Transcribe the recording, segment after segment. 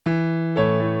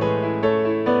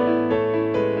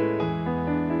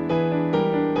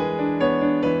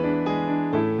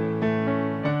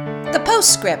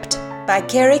Postscript by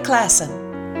Carrie Klassen.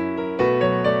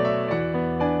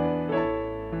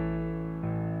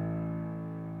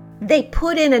 They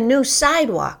put in a new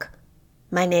sidewalk,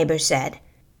 my neighbor said,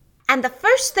 and the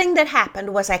first thing that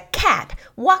happened was a cat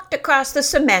walked across the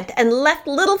cement and left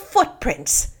little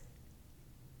footprints.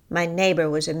 My neighbor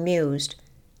was amused.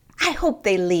 I hope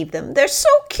they leave them. They're so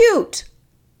cute.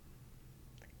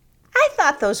 I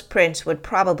thought those prints would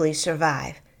probably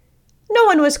survive. No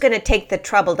one was going to take the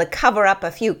trouble to cover up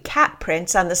a few cat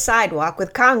prints on the sidewalk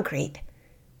with concrete.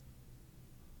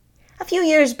 A few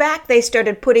years back, they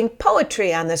started putting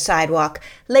poetry on the sidewalk,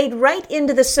 laid right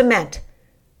into the cement.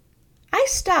 I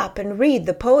stop and read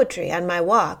the poetry on my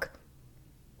walk.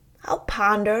 I'll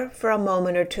ponder for a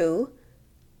moment or two,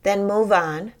 then move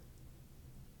on.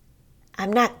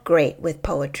 I'm not great with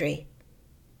poetry.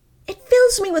 It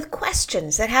fills me with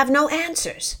questions that have no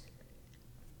answers.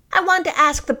 I want to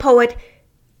ask the poet,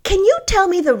 "Can you tell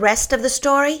me the rest of the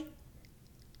story?"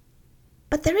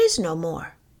 But there is no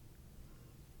more.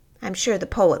 I'm sure the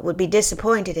poet would be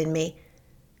disappointed in me,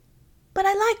 but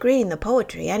I like reading the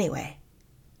poetry anyway.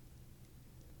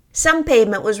 Some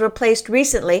pavement was replaced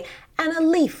recently, and a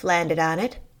leaf landed on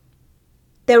it.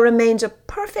 There remains a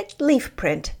perfect leaf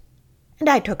print, and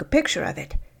I took a picture of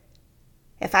it.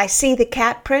 If I see the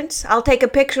cat prints, I'll take a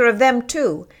picture of them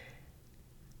too.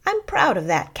 I'm proud of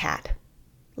that cat,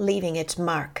 leaving its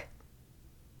mark.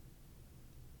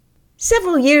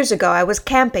 Several years ago, I was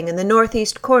camping in the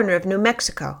northeast corner of New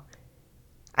Mexico.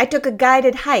 I took a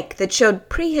guided hike that showed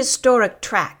prehistoric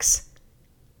tracks.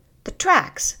 The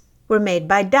tracks were made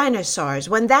by dinosaurs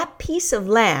when that piece of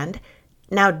land,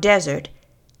 now desert,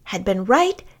 had been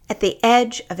right at the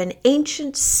edge of an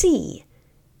ancient sea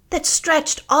that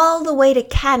stretched all the way to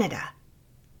Canada.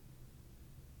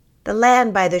 The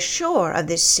land by the shore of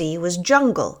this sea was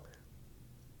jungle.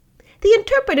 The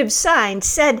interpretive sign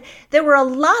said there were a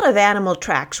lot of animal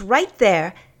tracks right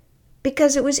there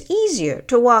because it was easier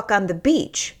to walk on the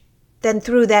beach than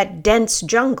through that dense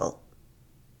jungle.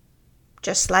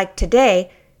 Just like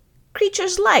today,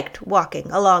 creatures liked walking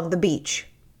along the beach.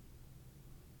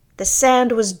 The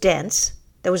sand was dense,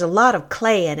 there was a lot of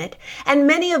clay in it, and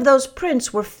many of those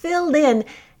prints were filled in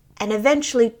and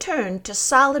eventually turned to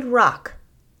solid rock.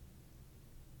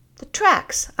 The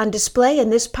tracks on display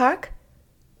in this park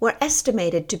were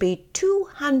estimated to be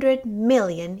 200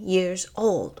 million years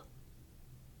old.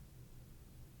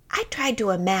 I tried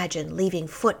to imagine leaving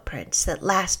footprints that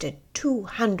lasted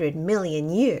 200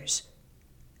 million years.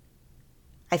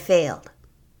 I failed.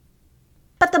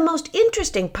 But the most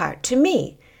interesting part to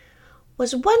me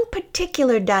was one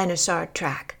particular dinosaur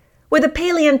track where the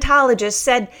paleontologists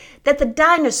said that the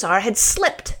dinosaur had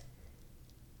slipped.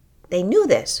 They knew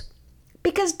this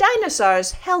because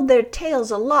dinosaurs held their tails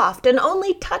aloft and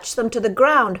only touched them to the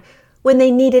ground when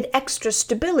they needed extra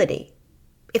stability,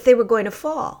 if they were going to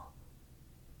fall.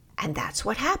 And that's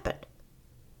what happened.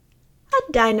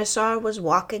 A dinosaur was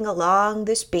walking along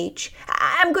this beach.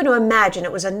 I'm going to imagine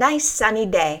it was a nice sunny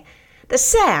day. The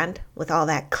sand, with all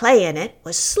that clay in it,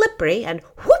 was slippery, and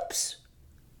whoops!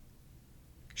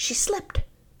 She slipped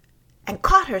and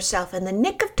caught herself in the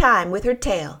nick of time with her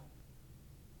tail.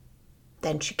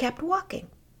 Then she kept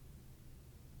walking.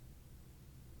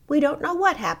 We don't know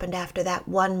what happened after that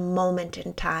one moment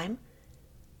in time,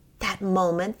 that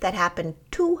moment that happened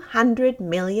 200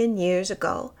 million years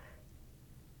ago.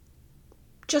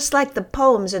 Just like the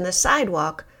poems in the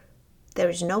sidewalk, there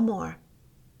is no more.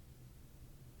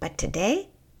 But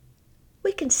today,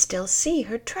 we can still see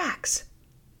her tracks.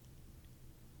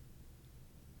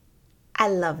 I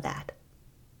love that.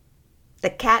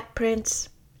 The cat prints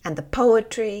and the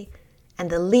poetry and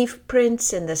the leaf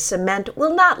prints in the cement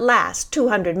will not last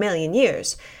 200 million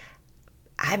years.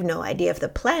 I have no idea if the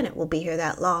planet will be here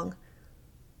that long.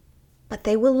 But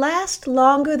they will last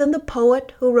longer than the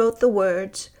poet who wrote the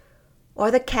words,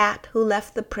 or the cat who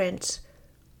left the prints,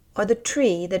 or the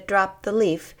tree that dropped the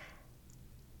leaf.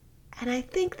 And I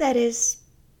think that is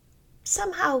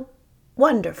somehow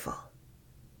wonderful.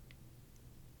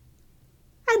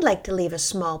 I'd like to leave a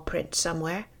small print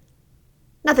somewhere.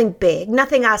 Nothing big,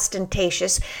 nothing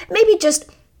ostentatious, maybe just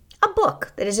a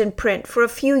book that is in print for a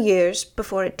few years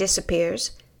before it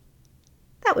disappears.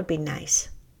 That would be nice.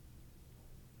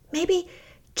 Maybe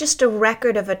just a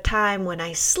record of a time when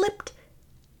I slipped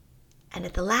and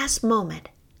at the last moment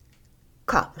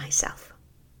caught myself.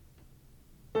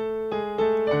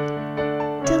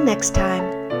 Till next time.